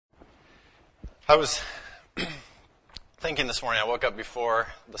I was thinking this morning, I woke up before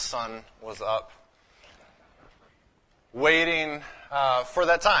the sun was up, waiting for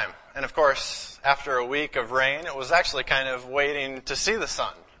that time. And of course, after a week of rain, it was actually kind of waiting to see the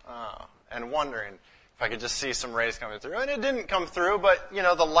sun and wondering if I could just see some rays coming through. And it didn't come through, but, you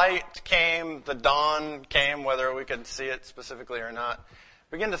know, the light came, the dawn came, whether we could see it specifically or not.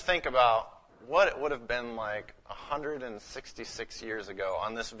 Begin to think about what it would have been like 166 years ago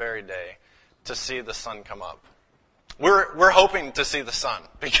on this very day to see the sun come up. We're hoping to see the sun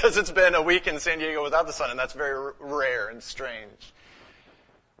because it's been a week in San Diego without the sun, and that's very rare and strange.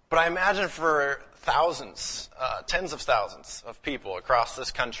 But I imagine for thousands, tens of thousands of people across this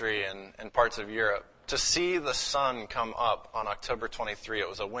country and parts of Europe, to see the sun come up on October 23, it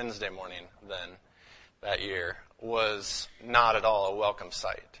was a Wednesday morning then, that year, was not at all a welcome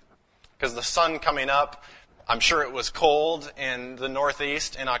sight. Because the sun coming up, I'm sure it was cold in the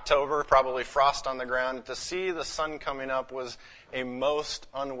Northeast in October, probably frost on the ground. To see the sun coming up was a most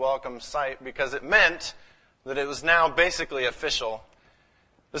unwelcome sight because it meant that it was now basically official.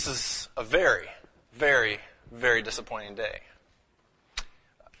 This is a very, very, very disappointing day.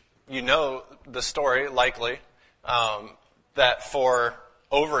 You know the story, likely, that for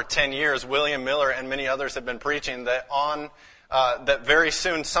over 10 years, William Miller and many others have been preaching that that very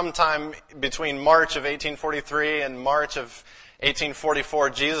soon, sometime between March of 1843 and March of 1844,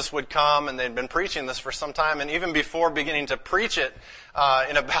 Jesus would come, and they'd been preaching this for some time. And even before beginning to preach it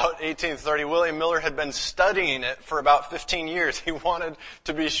in about 1830, William Miller had been studying it for about 15 years. He wanted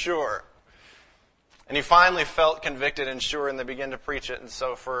to be sure. And he finally felt convicted and sure, and they began to preach it. And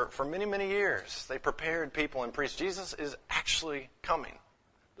so for many, many years, they prepared people and preached, Jesus is actually coming.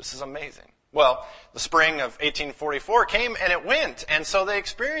 This is amazing. Well, the spring of 1844 came and it went, and so they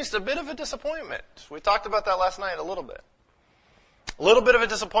experienced a bit of a disappointment. We talked about that last night a little bit. A little bit of a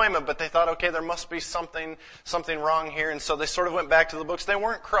disappointment, but they thought, okay, there must be something wrong here, and so they sort of went back to the books. They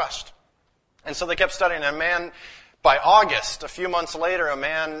weren't crushed. And so they kept studying. By August, a few months later, a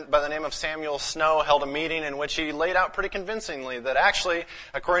man by the name of Samuel Snow held a meeting in which he laid out pretty convincingly that actually,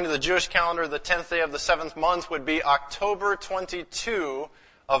 according to the Jewish calendar, the 10th day of the 7th month would be October 22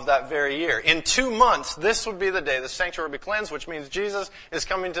 of that very year. In 2 months, this would be the day the sanctuary would be cleansed, which means Jesus is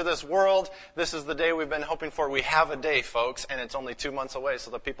coming to this world. This is the day we've been hoping for. We have a day, folks, and it's only 2 months away, so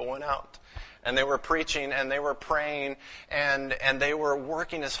the people went out. And they were preaching, and they were praying, and they were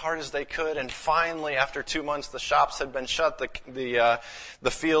working as hard as they could. And finally, after 2 months, the shops had been shut, the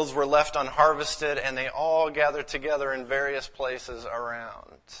fields were left unharvested, and they all gathered together in various places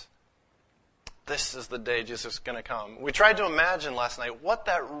around. This is the day Jesus is going to come. We tried to imagine last night what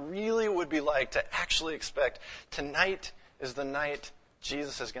that really would be like to actually expect tonight is the night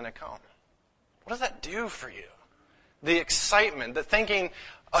Jesus is going to come. What does that do for you? The excitement, the thinking,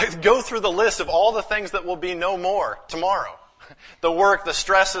 go through the list of all the things that will be no more tomorrow. The work, the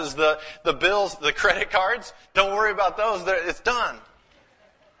stresses, the bills, the credit cards. Don't worry about those. It's done.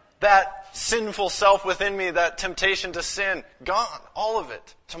 That sinful self within me, that temptation to sin, gone. All of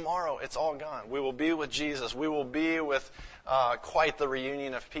it. Tomorrow, it's all gone. We will be with Jesus. We will be with quite the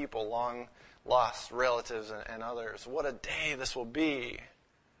reunion of people, long lost relatives and others. What a day this will be.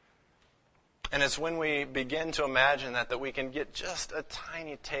 And it's when we begin to imagine that we can get just a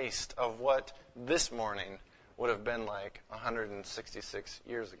tiny taste of what this morning would have been like 166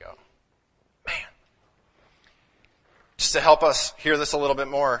 years ago. Man. Just to help us hear this a little bit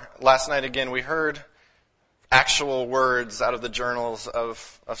more, last night again we heard actual words out of the journals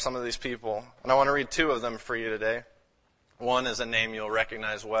of some of these people. And I want to read 2 of them for you today. One is a name you'll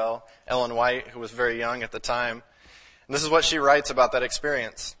recognize well, Ellen White, who was very young at the time. And this is what she writes about that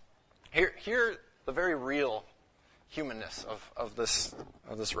experience. Hear the very real humanness of this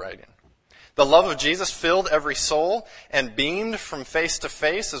writing. The love of Jesus filled every soul and beamed from face to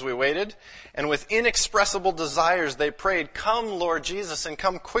face as we waited. And with inexpressible desires they prayed, "Come, Lord Jesus, and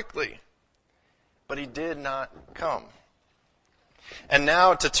come quickly." But he did not come. And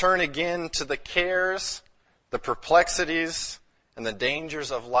now to turn again to the cares, the perplexities, and the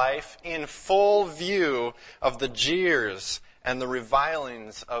dangers of life in full view of the jeers and the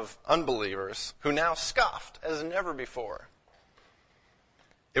revilings of unbelievers who now scoffed as never before.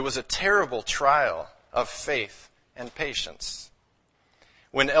 It was a terrible trial of faith and patience.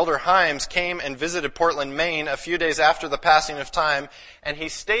 When Elder Himes came and visited Portland, Maine a few days after the passing of time, and he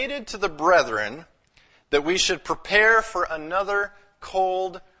stated to the brethren that we should prepare for another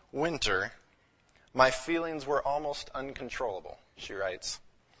cold winter, my feelings were almost uncontrollable, she writes.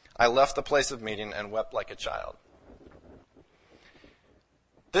 I left the place of meeting and wept like a child.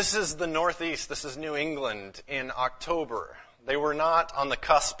 This is the Northeast. This is New England in October They were not on the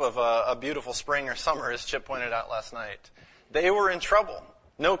cusp of a beautiful spring or summer, as Chip pointed out last night. They were in trouble.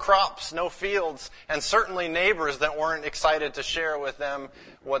 No crops, no fields, and certainly neighbors that weren't excited to share with them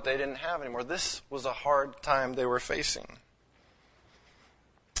what they didn't have anymore. This was a hard time they were facing.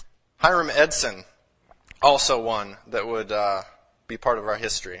 Hiram Edson, also one that would be part of our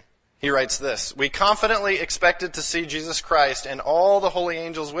history. He writes this: "We confidently expected to see Jesus Christ and all the holy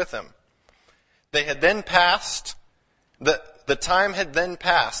angels with him. They had then passed, the time had then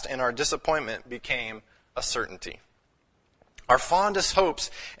passed, and our disappointment became a certainty. Our fondest hopes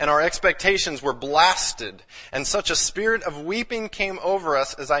and our expectations were blasted, and such a spirit of weeping came over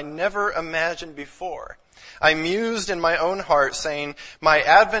us as I never imagined before. I mused in my own heart, saying, my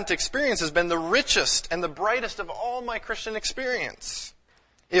Advent experience has been the richest and the brightest of all my Christian experience.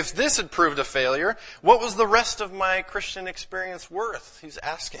 If this had proved a failure, what was the rest of my Christian experience worth?" He's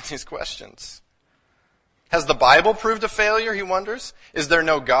asking these questions. Has the Bible proved a failure, he wonders? Is there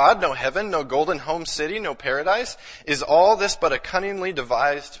no God, no heaven, no golden home city, no paradise? Is all this but a cunningly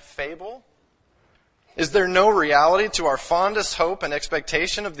devised fable? Is there no reality to our fondest hope and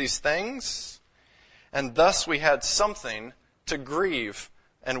expectation of these things? And thus we had something to grieve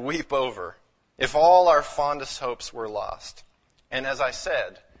and weep over, if all our fondest hopes were lost. And as I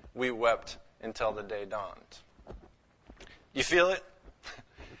said, we wept until the day dawned. You feel it?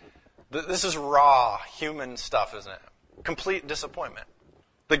 This is raw human stuff, isn't it? Complete disappointment.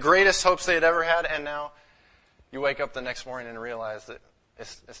 The greatest hopes they had ever had, and now you wake up the next morning and realize that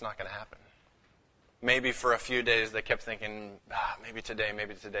it's not going to happen. Maybe for a few days they kept thinking, maybe today,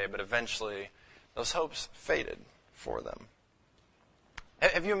 but eventually those hopes faded for them.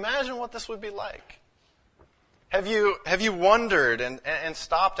 Have you imagined what this would be like? Have you wondered and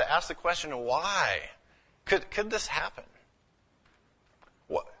stopped to ask the question, why? Could this happen?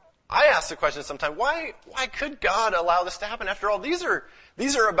 I ask the question sometimes, why could God allow this to happen? After all, these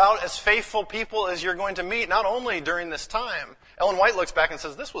are about as faithful people as you're going to meet, not only during this time. Ellen White looks back and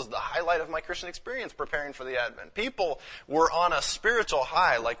says, this was the highlight of my Christian experience preparing for the Advent. People were on a spiritual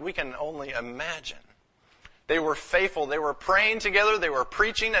high like we can only imagine. They were faithful. They were praying together. They were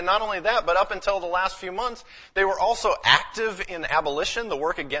preaching. And not only that, but up until the last few months, they were also active in abolition, the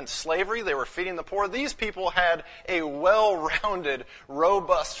work against slavery. They were feeding the poor. These people had a well-rounded,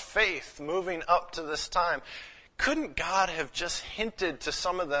 robust faith moving up to this time. Couldn't God have just hinted to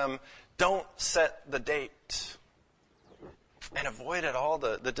some of them, don't set the date, and avoided all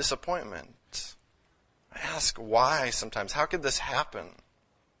the disappointment? I ask why sometimes. How could this happen?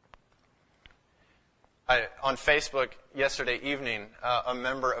 On Facebook yesterday evening, a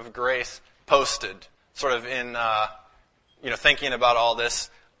member of Grace posted, sort of in, thinking about all this,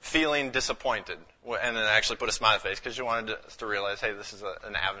 feeling disappointed, and then actually put a smiley face because she wanted us to realize, hey, this is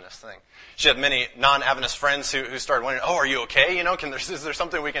an Adventist thing. She had many non-Adventist friends who started wondering, are you okay? Is there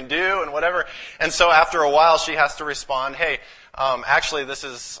something we can do and whatever? And so after a while, she has to respond, hey, actually,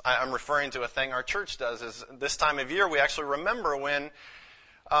 I'm referring to a thing our church does. Is this time of year we actually remember when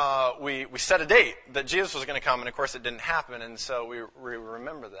we set a date that Jesus was going to come, and of course it didn't happen, and so we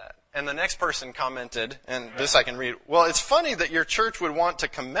remember that. And the next person commented, and this I can read, well, it's funny that your church would want to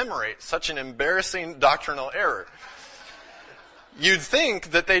commemorate such an embarrassing doctrinal error. You'd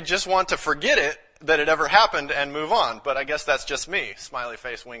think that they'd just want to forget it, that it ever happened, and move on, but I guess that's just me. Smiley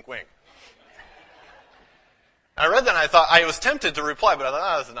face, wink, wink. I read that and I thought, I was tempted to reply, but I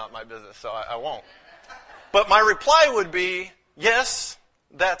thought, this is not my business, so I won't. But my reply would be, yes,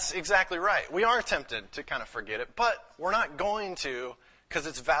 that's exactly right. We are tempted to kind of forget it, but we're not going to because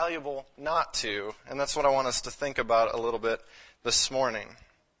it's valuable not to. And that's what I want us to think about a little bit this morning.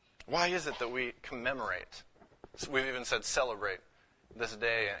 Why is it that we commemorate? We've even said celebrate this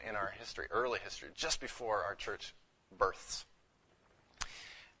day in our history, early history, just before our church births.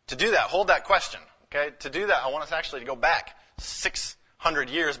 To do that, hold that question. Okay? To do that, I want us actually to go back 600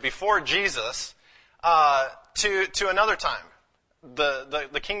 years before Jesus to another time.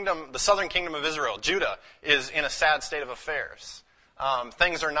 The kingdom, the southern kingdom of Israel, Judah, is in a sad state of affairs.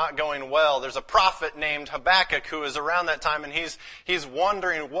 Things are not going well. There's a prophet named Habakkuk who is around that time, and he's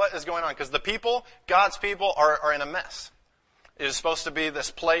wondering what is going on, because the people, God's people, are in a mess. It is supposed to be this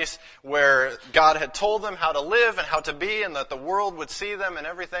place where God had told them how to live and how to be, and that the world would see them and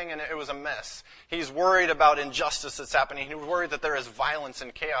everything, and it was a mess. He's worried about injustice that's happening. He's worried that there is violence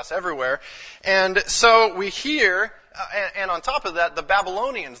and chaos everywhere. And so we hear, and on top of that, the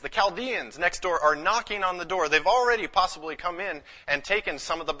Babylonians, the Chaldeans next door are knocking on the door. They've already possibly come in and taken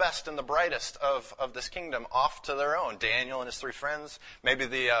some of the best and the brightest of this kingdom off to their own. Daniel and his 3 friends, maybe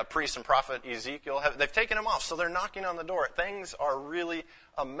the priest and prophet Ezekiel, they've taken them off. So they're knocking on the door. Things are really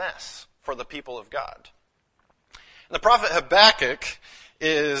a mess for the people of God. The prophet Habakkuk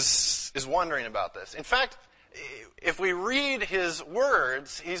is wondering about this. In fact, if we read his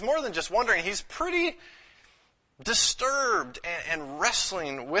words, he's more than just wondering. He's pretty disturbed and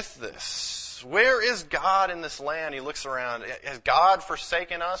wrestling with this. Where is God in this land? He looks around. Has God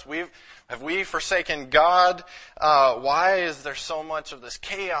forsaken us? Have we forsaken God? Why is there so much of this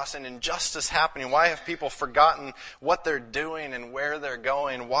chaos and injustice happening? Why have people forgotten what they're doing and where they're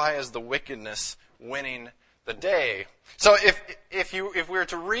going? Why is the wickedness winning the day? So if we were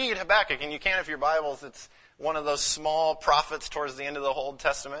to read Habakkuk, and you can if your Bibles, it's one of those small prophets towards the end of the Old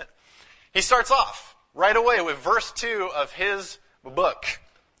Testament. He starts off right away with verse 2 of his book.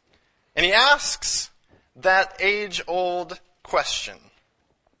 And he asks that age-old question.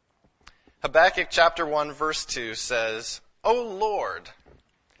 Habakkuk chapter 1 verse 2 says, "O Lord,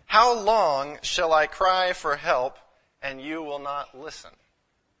 how long shall I cry for help, and you will not listen?"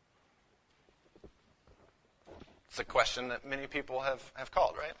 It's a question that many people have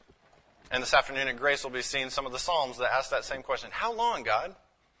called, right? And this afternoon at Grace we'll be seeing some of the Psalms that ask that same question. How long, God?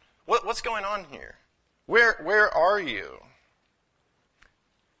 What's going on here? Where are you?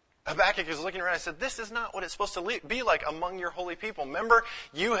 Habakkuk is looking around and said, this is not what it's supposed to be like among your holy people. Remember,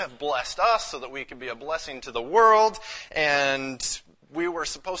 you have blessed us so that we could be a blessing to the world, and we were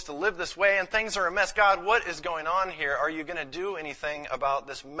supposed to live this way, and things are a mess. God, what is going on here? Are you going to do anything about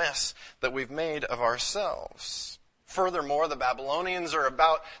this mess that we've made of ourselves? Furthermore, the Babylonians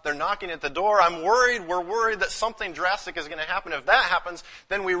they're knocking at the door. We're worried that something drastic is going to happen. If that happens,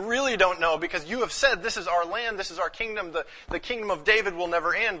 then we really don't know, because you have said, this is our land, this is our kingdom, the kingdom of David will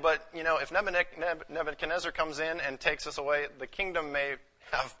never end. But, if Nebuchadnezzar comes in and takes us away, the kingdom may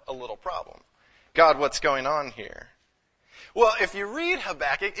have a little problem. God, what's going on here? Well, if you read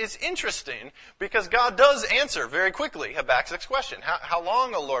Habakkuk, it's interesting because God does answer very quickly Habakkuk's question. How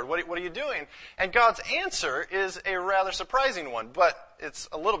long, O Lord? What are you doing? And God's answer is a rather surprising one, but it's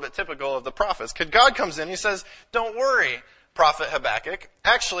a little bit typical of the prophets. Because God comes in, he says, don't worry, prophet Habakkuk.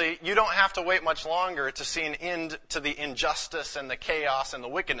 Actually, you don't have to wait much longer to see an end to the injustice and the chaos and the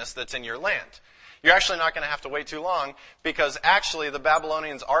wickedness that's in your land. You're actually not going to have to wait too long, because actually the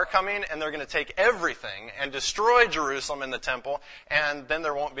Babylonians are coming and they're going to take everything and destroy Jerusalem and the temple, and then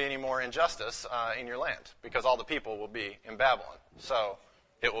there won't be any more injustice in your land, because all the people will be in Babylon. So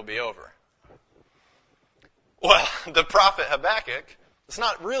it will be over. Well, the prophet Habakkuk, it's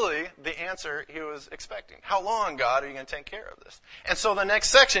not really the answer he was expecting. How long, God, are you going to take care of this? And so the next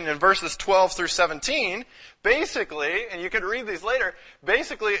section in verses 12 through 17, basically, and you can read these later,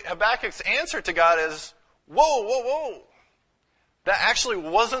 basically Habakkuk's answer to God is, whoa. That actually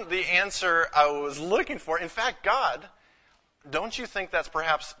wasn't the answer I was looking for. In fact, God, don't you think that's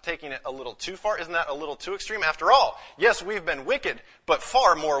perhaps taking it a little too far? Isn't that a little too extreme? After all, yes, we've been wicked, but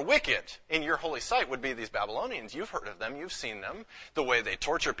far more wicked in your holy sight would be these Babylonians. You've heard of them. You've seen them. The way they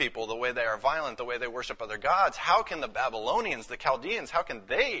torture people, the way they are violent, the way they worship other gods. How can the Babylonians, the Chaldeans, how can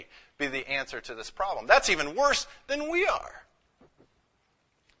they be the answer to this problem? That's even worse than we are.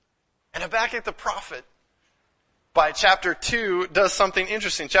 And Habakkuk the prophet, by chapter 2, does something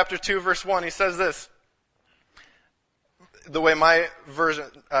interesting. Chapter 2, verse 1, he says this. The way my version,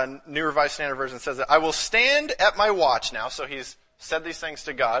 New Revised Standard Version says it, I will stand at my watch now. So he's said these things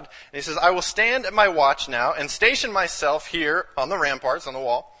to God. And he says, I will stand at my watch now and station myself here on the ramparts, on the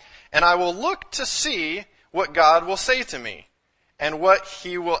wall. And I will look to see what God will say to me and what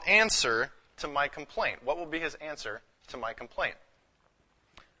he will answer to my complaint. What will be his answer to my complaint?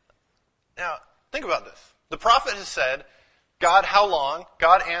 Now, think about this. The prophet has said, God, how long?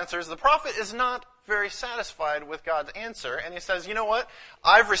 God answers. The prophet is not very satisfied with God's answer, and he says, you know what?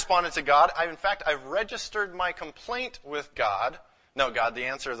 I've responded to God. I've registered my complaint with God. No, God, the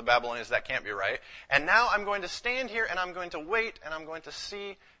answer of the Babylonians, that can't be right. And now I'm going to stand here, and I'm going to wait, and I'm going to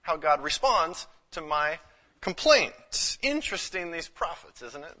see how God responds to my complaint. It's interesting, these prophets,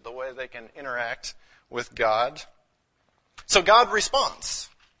 isn't it? The way they can interact with God. So God responds.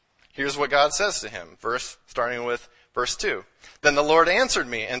 Here's what God says to him, starting with verse 2. Then the Lord answered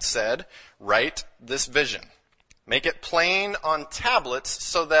me and said, write this vision. Make it plain on tablets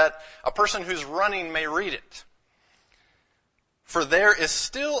so that a person who's running may read it. For there is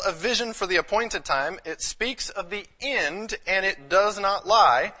still a vision for the appointed time. It speaks of the end, and it does not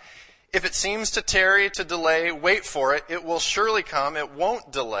lie. If it seems to tarry, to delay, wait for it. It will surely come. It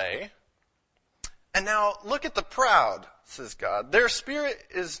won't delay. And now look at the proud, says God. Their spirit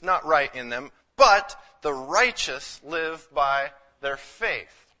is not right in them, but the righteous live by their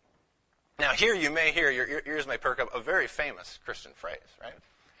faith. Now here you may hear, your ears may perk up, a very famous Christian phrase, right?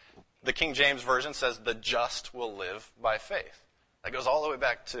 The King James Version says, the just will live by faith. That goes all the way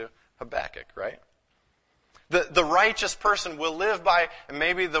back to Habakkuk, right? The righteous person will live by, and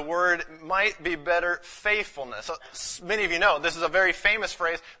maybe the word might be better, faithfulness. Many of you know this is a very famous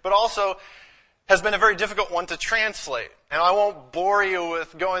phrase, but also has been a very difficult one to translate. And I won't bore you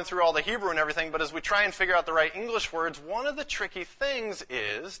with going through all the Hebrew and everything, but as we try and figure out the right English words, one of the tricky things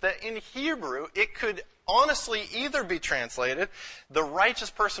is that in Hebrew, it could honestly either be translated, the righteous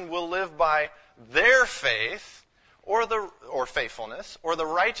person will live by their faith, or faithfulness, or the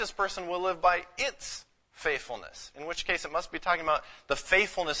righteous person will live by its faithfulness, in which case it must be talking about the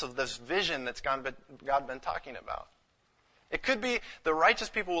faithfulness of this vision that's God been talking about. It could be the righteous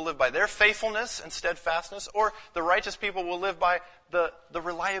people will live by their faithfulness and steadfastness, or the righteous people will live by the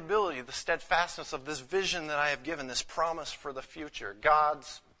reliability, the steadfastness of this vision that I have given, this promise for the future,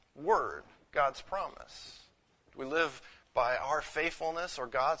 God's word, God's promise. Do we live by our faithfulness or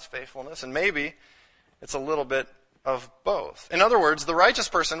God's faithfulness? And maybe it's a little bit of both. In other words, the righteous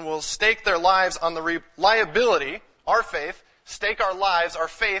person will stake their lives on the reliability, our faith, stake our lives, our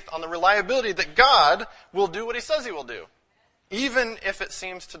faith, on the reliability that God will do what He says He will do, even if it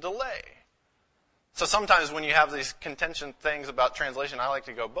seems to delay. So sometimes when you have these contention things about translation, I like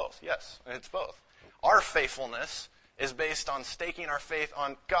to go both. Yes, it's both. Our faithfulness is based on staking our faith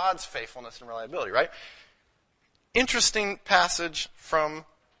on God's faithfulness and reliability, right? Interesting passage from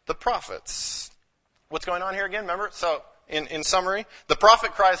the prophets. What's going on here again? Remember? So, in summary, the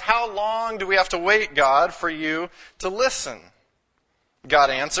prophet cries, "How long do we have to wait, God, for you to listen?" God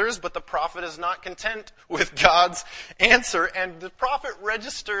answers, but the prophet is not content with God's answer, and the prophet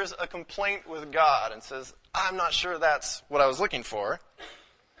registers a complaint with God and says, "I'm not sure that's what I was looking for.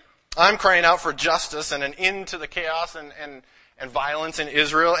 I'm crying out for justice and an end to the chaos and violence in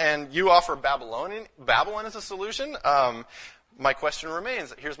Israel, and you offer Babylon as a solution? My question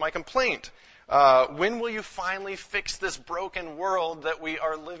remains. Here's my complaint. When will you finally fix this broken world that we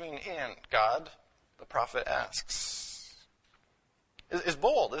are living in, God?" the prophet asks. It's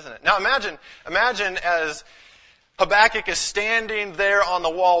bold, isn't it? Now imagine as Habakkuk is standing there on the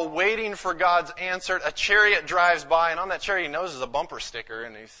wall waiting for God's answer, a chariot drives by, and on that chariot he knows there's a bumper sticker,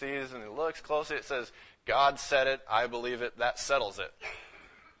 and he sees and he looks closely, it says, "God said it, I believe it, that settles it."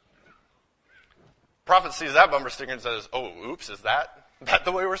 Prophet sees that bumper sticker and says, "Oh, oops, is that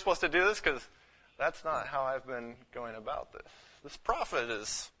the way we're supposed to do this? Because that's not how I've been going about this." This prophet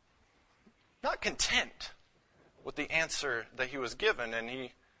is not content with the answer that he was given, and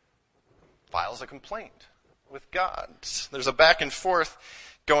he files a complaint with God. There's a back and forth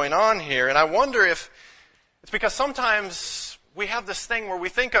going on here, and I wonder if it's because sometimes we have this thing where we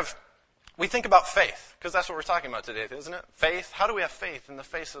think about faith, because that's what we're talking about today, isn't it? Faith. How do we have faith in the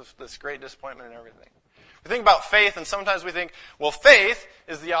face of this great disappointment and everything? We think about faith, and sometimes we think, well, faith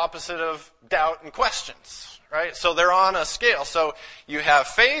is the opposite of doubt and questions, right? So they're on a scale. So you have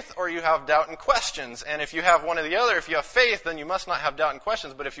faith or you have doubt and questions. And if you have one or the other, if you have faith, then you must not have doubt and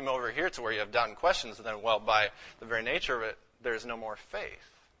questions. But if you move over here to where you have doubt and questions, then, well, by the very nature of it, there's no more faith.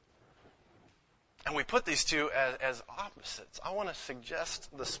 And we put these two as opposites. I want to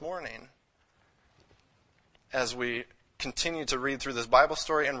suggest this morning, as we continue to read through this Bible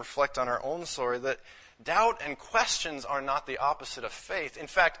story and reflect on our own story, that doubt and questions are not the opposite of faith. In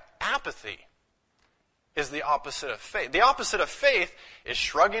fact, apathy is the opposite of faith. The opposite of faith is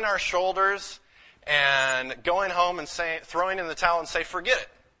shrugging our shoulders and going home and throwing in the towel and say, "Forget it.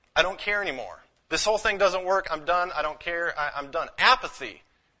 I don't care anymore. This whole thing doesn't work. I'm done. I don't care. I'm done." Apathy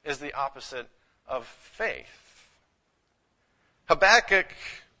is the opposite of faith. Habakkuk,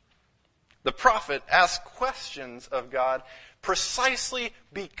 the prophet, asked questions of God precisely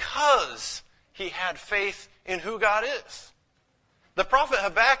because he had faith in who God is. The prophet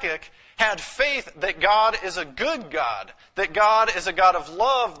Habakkuk had faith that God is a good God, that God is a God of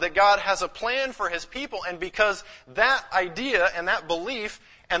love, that God has a plan for His people, and because that idea and that belief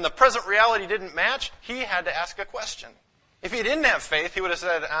and the present reality didn't match, he had to ask a question. If he didn't have faith, he would have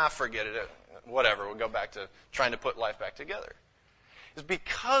said, forget it, whatever, we'll go back to trying to put life back together. It's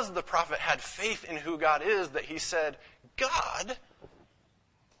because the prophet had faith in who God is that he said, "God,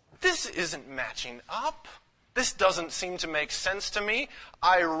 this isn't matching up. This doesn't seem to make sense to me.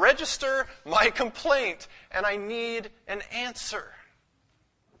 I register my complaint, and I need an answer."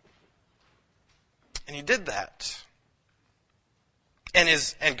 And he did that.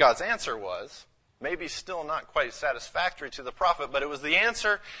 And God's answer was, maybe still not quite satisfactory to the prophet, but it was the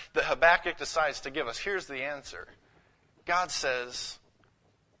answer that Habakkuk decides to give us. Here's the answer. God says,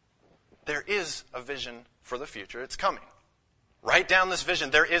 there is a vision for the future. It's coming. Write down this vision.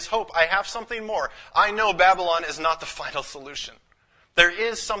 There is hope. I have something more. I know Babylon is not the final solution. There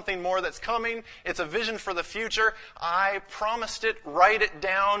is something more that's coming. It's a vision for the future. I promised it. Write it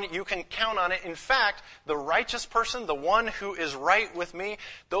down. You can count on it. In fact, the righteous person, the one who is right with me,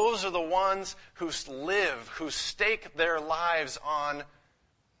 those are the ones who live, who stake their lives on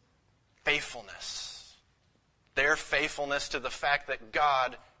faithfulness. Their faithfulness to the fact that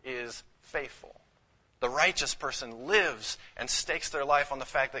God is faithful. The righteous person lives and stakes their life on the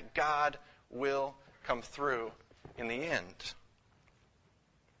fact that God will come through in the end.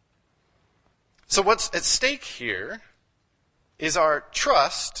 So what's at stake here is our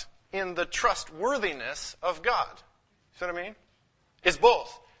trust in the trustworthiness of God. See what I mean? It's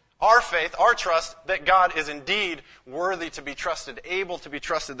both. Our faith, our trust that God is indeed worthy to be trusted, able to be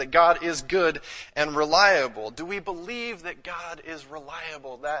trusted, that God is good and reliable. Do we believe that God is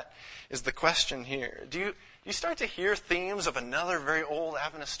reliable? That is the question here. Do you start to hear themes of another very old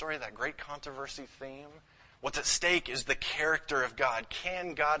Adventist story, that great controversy theme? What's at stake is the character of God.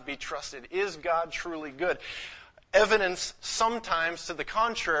 Can God be trusted? Is God truly good? Evidence sometimes to the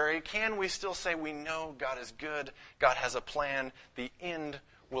contrary. Can we still say we know God is good? God has a plan. The end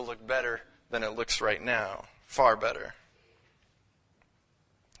will look better than it looks right now. Far better.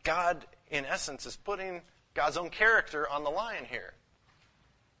 God, in essence, is putting God's own character on the line here.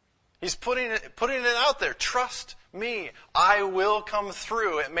 He's putting it out there. Trust me. I will come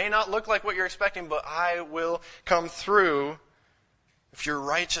through. It may not look like what you're expecting, but I will come through. If you're a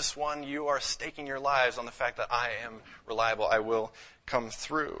righteous one, you are staking your lives on the fact that I am reliable. I will come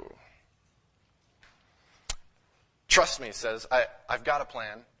through. Trust me, he says, I've got a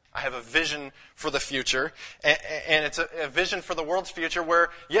plan. I have a vision for the future, and it's a vision for the world's future where,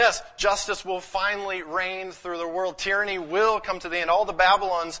 yes, justice will finally reign through the world. Tyranny will come to the end. All the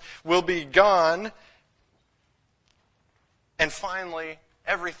Babylons will be gone, and finally,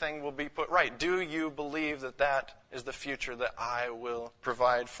 everything will be put right. Do you believe that that is the future that I will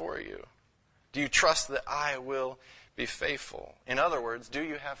provide for you? Do you trust that I will be faithful? In other words, do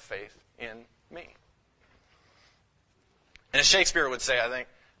you have faith in me? And as Shakespeare would say, I think,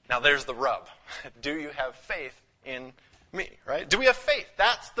 now there's the rub. Do you have faith in me, right? Do we have faith?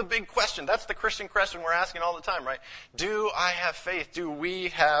 That's the big question. That's the Christian question we're asking all the time, right? Do I have faith? Do we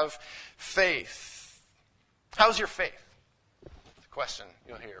have faith? How's your faith? It's a question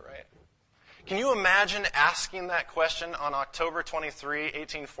you'll hear, right? Can you imagine asking that question on October 23,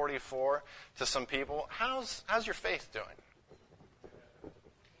 1844 to some people? How's your faith doing?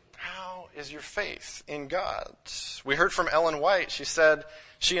 How is your faith in God? We heard from Ellen White. She said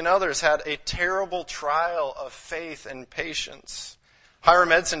she and others had a terrible trial of faith and patience.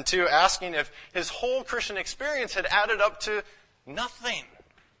 Hiram Edson, too, asking if his whole Christian experience had added up to nothing.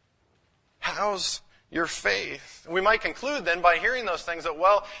 How's your faith? We might conclude then by hearing those things that,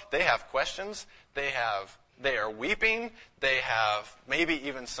 well, they have questions, they are weeping, they have maybe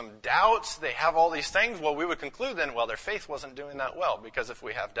even some doubts, they have all these things. Well, we would conclude then, well, their faith wasn't doing that well, because if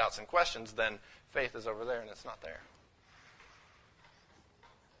we have doubts and questions, then faith is over there and it's not there.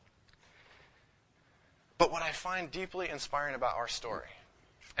 But what I find deeply inspiring about our story,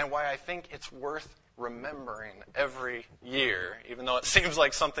 and why I think it's worth remembering every year, even though it seems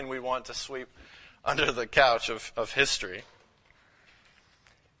like something we want to sweep under the couch of history,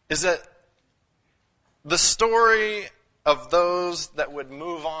 is that the story of those that would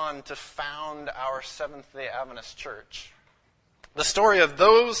move on to found our Seventh-day Adventist Church, the story of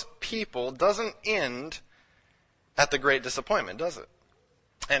those people doesn't end at the great disappointment, does it?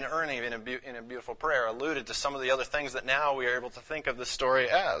 And Ernie, in a beautiful prayer, alluded to some of the other things that now we are able to think of this story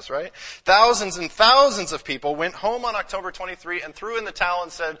as, right? Thousands and thousands of people went home on October 23 and threw in the towel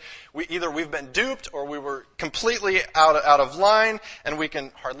and said, we've been duped or we were completely out of line, and we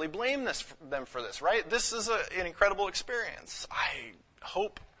can hardly blame them for this, right? This is an incredible experience. I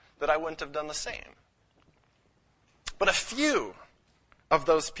hope that I wouldn't have done the same. But a few of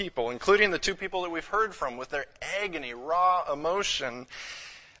those people, including the two people that we've heard from with their agony, raw emotion,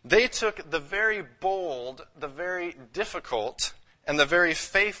 they took the very bold, the very difficult, and the very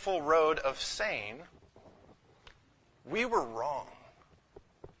faithful road of saying, we were wrong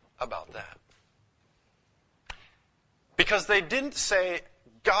about that. Because they didn't say,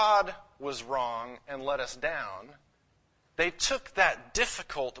 God was wrong and let us down. They took that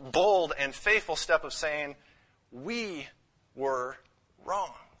difficult, bold, and faithful step of saying, we were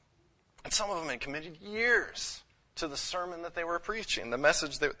wrong. And some of them had committed years to the sermon that they were preaching, the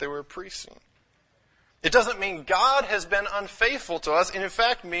message that they were preaching. It doesn't mean God has been unfaithful to us. It in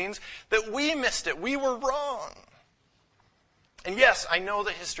fact means that we missed it. We were wrong. And yes, I know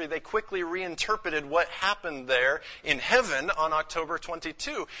the history. They quickly reinterpreted what happened there in heaven on October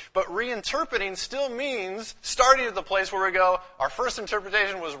 22. But reinterpreting still means starting at the place where we go, our first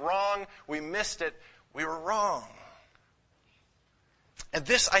interpretation was wrong, we missed it, we were wrong. And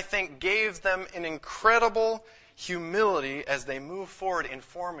this, I think, gave them an incredible humility as they move forward in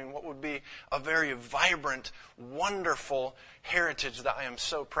forming what would be a very vibrant, wonderful heritage that I am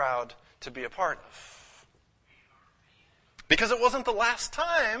so proud to be a part of. Because it wasn't the last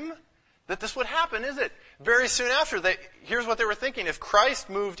time that this would happen, is it? Very soon after, here's what they were thinking. If Christ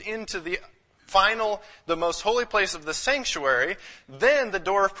moved into the most holy place of the sanctuary, then the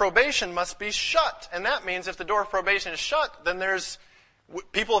door of probation must be shut. And that means if the door of probation is shut, then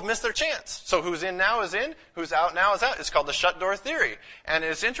people have missed their chance. So who's in now is in, who's out now is out. It's called the shut door theory. And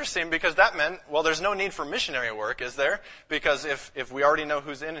it's interesting because that meant, well, there's no need for missionary work, is there? Because if we already know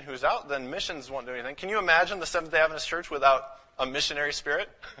who's in and who's out, then missions won't do anything. Can you imagine the Seventh-day Adventist Church without a missionary spirit?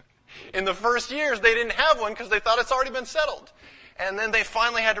 In the first years, they didn't have one because they thought it's already been settled. And then they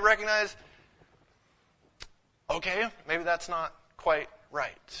finally had to recognize, okay, maybe that's not quite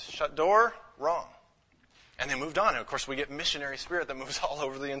right. Shut door, wrong. And they moved on. And of course, we get missionary spirit that moves all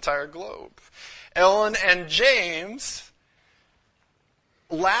over the entire globe. Ellen and James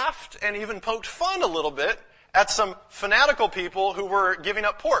laughed and even poked fun a little bit at some fanatical people who were giving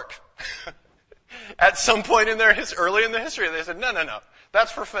up pork. At some point in early in the history, they said, no,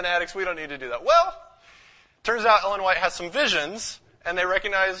 that's for fanatics. We don't need to do that. Well, turns out Ellen White has some visions, and they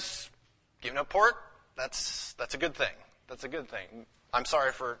recognize giving up pork, that's a good thing. That's a good thing. I'm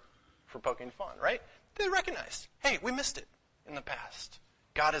sorry for poking fun, right? They recognized, hey, we missed it in the past.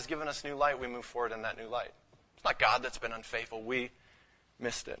 God has given us new light. We move forward in that new light. It's not God that's been unfaithful. We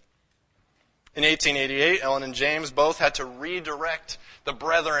missed it. In 1888, Ellen and James both had to redirect the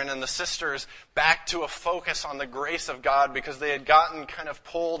brethren and the sisters back to a focus on the grace of God because they had gotten kind of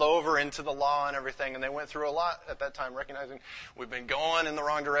pulled over into the law and everything, and they went through a lot at that time, recognizing we've been going in the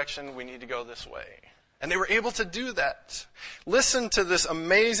wrong direction. We need to go this way. And they were able to do that. Listen to this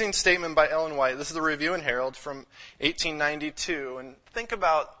amazing statement by Ellen White. This is the Review and Herald from 1892. And think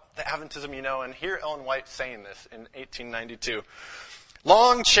about the Adventism you know, and hear Ellen White saying this in 1892.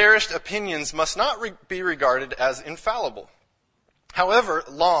 Long cherished opinions must not be regarded as infallible. However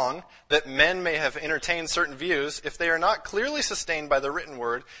long that men may have entertained certain views, if they are not clearly sustained by the written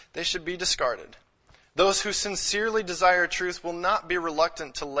word, they should be discarded. Those who sincerely desire truth will not be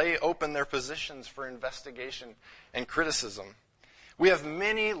reluctant to lay open their positions for investigation and criticism. We have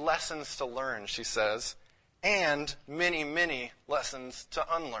many lessons to learn, she says, and many, many lessons to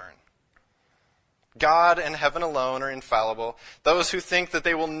unlearn. God and heaven alone are infallible. Those who think that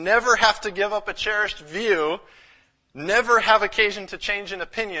they will never have to give up a cherished view, never have occasion to change an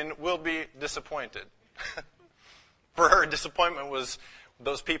opinion, will be disappointed. For her, disappointment was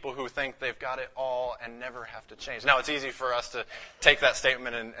those people who think they've got it all and never have to change. Now, it's easy for us to take that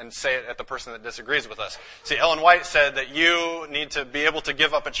statement and say it at the person that disagrees with us. See, Ellen White said that you need to be able to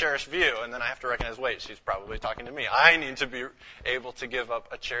give up a cherished view, and then I have to recognize, wait, she's probably talking to me. I need to be able to give up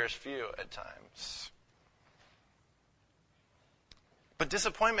a cherished view at times. But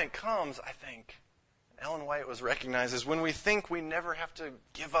disappointment comes, I think, Ellen White was recognized as when we think we never have to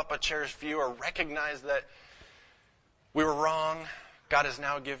give up a cherished view or recognize that we were wrong. God is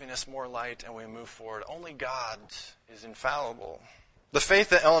now giving us more light and we move forward. Only God is infallible. The faith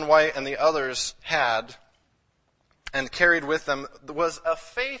that Ellen White and the others had and carried with them was a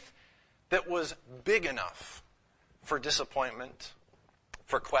faith that was big enough for disappointment,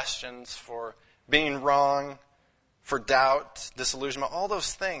 for questions, for being wrong, for doubt, disillusionment, all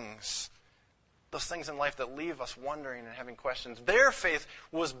those things in life that leave us wondering and having questions. Their faith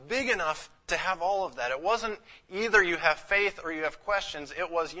was big enough to have all of that. It wasn't either you have faith or you have questions.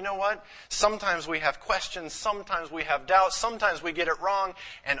 It was, you know what? Sometimes we have questions, sometimes we have doubts, sometimes we get it wrong,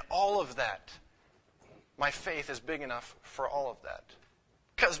 and all of that. My faith is big enough for all of that.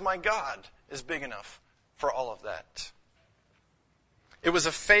 Because my God is big enough for all of that. It was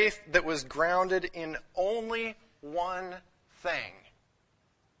a faith that was grounded in only one thing.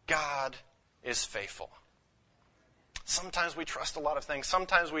 God is faithful. Sometimes we trust a lot of things.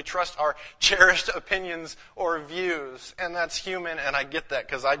 Sometimes we trust our cherished opinions or views. And that's human, and I get that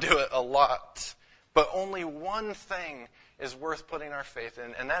because I do it a lot. But only one thing is worth putting our faith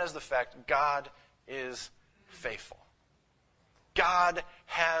in, and that is the fact God is faithful. God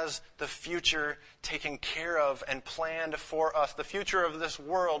has the future taken care of and planned for us. The future of this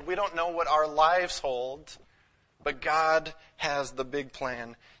world. We don't know what our lives hold, but God has the big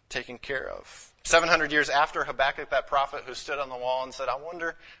plan taken care of. 700 years after Habakkuk, that prophet who stood on the wall and said, I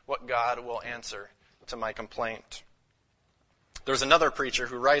wonder what God will answer to my complaint. There's another preacher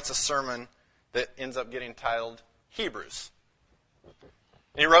who writes a sermon that ends up getting titled Hebrews.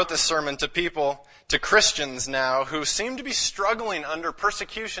 And he wrote this sermon to people, to Christians now, who seem to be struggling under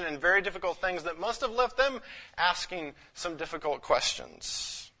persecution and very difficult things that must have left them asking some difficult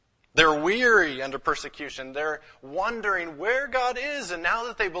questions. They're weary under persecution. They're wondering where God is. And now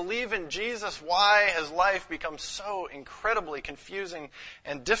that they believe in Jesus, why has life become so incredibly confusing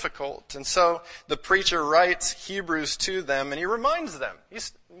and difficult? And so the preacher writes Hebrews to them, and he reminds them.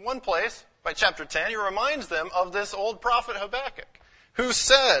 He's in one place, by chapter 10, he reminds them of this old prophet Habakkuk, who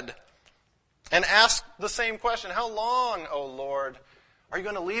said and asked the same question, "How long, O Lord, are you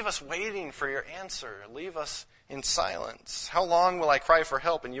going to leave us waiting for your answer? Leave us in silence? How long will I cry for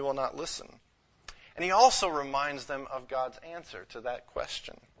help and you will not listen?" And he also reminds them of God's answer to that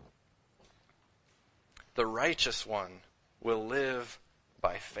question. The righteous one will live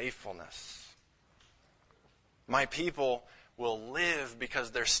by faithfulness. My people will live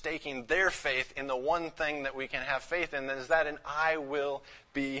because they're staking their faith in the one thing that we can have faith in, is that, and I will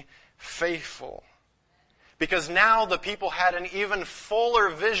be faithful. Because now the people had an even fuller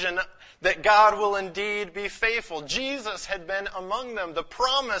vision that God will indeed be faithful. Jesus had been among them. The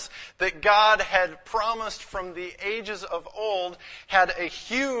promise that God had promised from the ages of old had a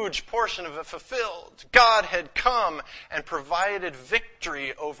huge portion of it fulfilled. God had come and provided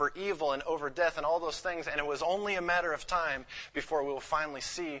victory over evil and over death and all those things, and it was only a matter of time before we will finally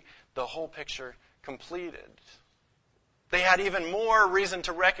see the whole picture completed. They had even more reason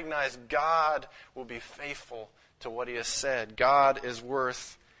to recognize God will be faithful to what He has said. God is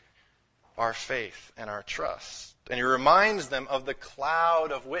worth our faith and our trust. And He reminds them of the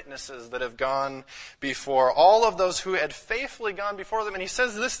cloud of witnesses that have gone before, all of those who had faithfully gone before them. And He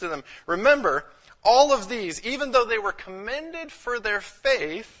says this to them, remember, all of these, even though they were commended for their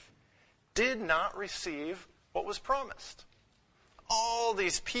faith, did not receive what was promised. All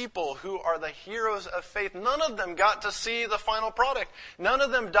these people who are the heroes of faith, none of them got to see the final product. None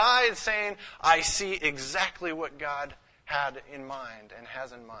of them died saying, I see exactly what God had in mind and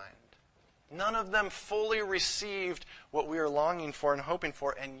has in mind. None of them fully received what we are longing for and hoping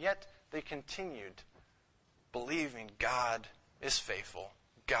for, and yet they continued believing God is faithful.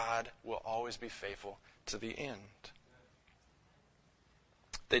 God will always be faithful to the end.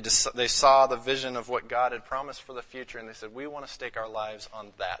 They saw the vision of what God had promised for the future, and they said, we want to stake our lives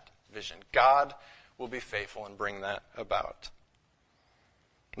on that vision. God will be faithful and bring that about.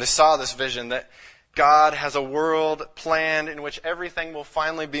 They saw this vision that God has a world planned in which everything will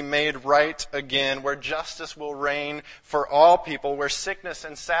finally be made right again, where justice will reign for all people, where sickness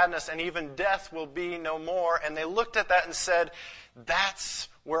and sadness and even death will be no more. And they looked at that and said, that's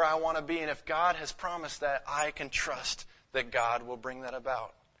where I want to be. And if God has promised that, I can trust that God will bring that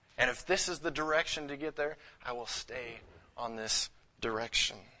about. And if this is the direction to get there, I will stay on this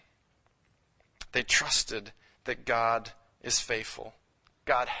direction. They trusted that God is faithful.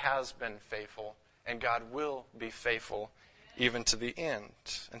 God has been faithful, and God will be faithful even to the end.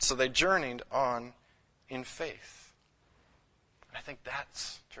 And so they journeyed on in faith. And I think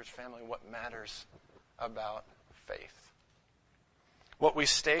that's, church family, what matters about faith. What we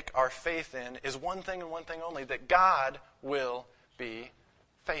stake our faith in is one thing and one thing only, that God will be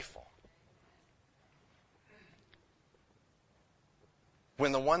faithful.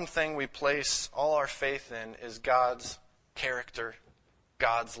 When the one thing we place all our faith in is God's character,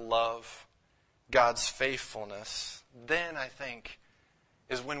 God's love, God's faithfulness, then I think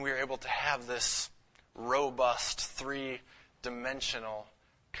is when we're able to have this robust, three-dimensional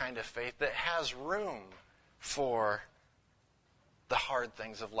kind of faith that has room for the hard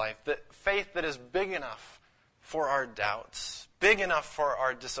things of life. That faith that is big enough for our doubts, big enough for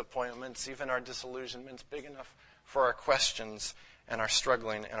our disappointments, even our disillusionments, big enough for our questions and our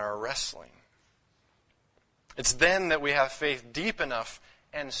struggling and our wrestling. It's then that we have faith deep enough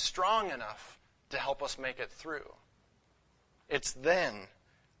and strong enough to help us make it through. It's then,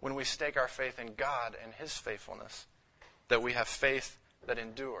 when we stake our faith in God and His faithfulness, that we have faith that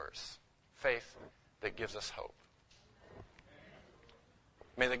endures, faith that gives us hope.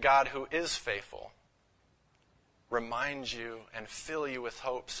 May the God who is faithful remind you and fill you with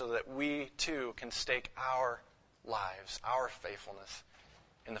hope so that we too can stake our lives, our faithfulness,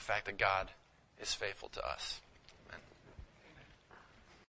 in the fact that God is faithful to us.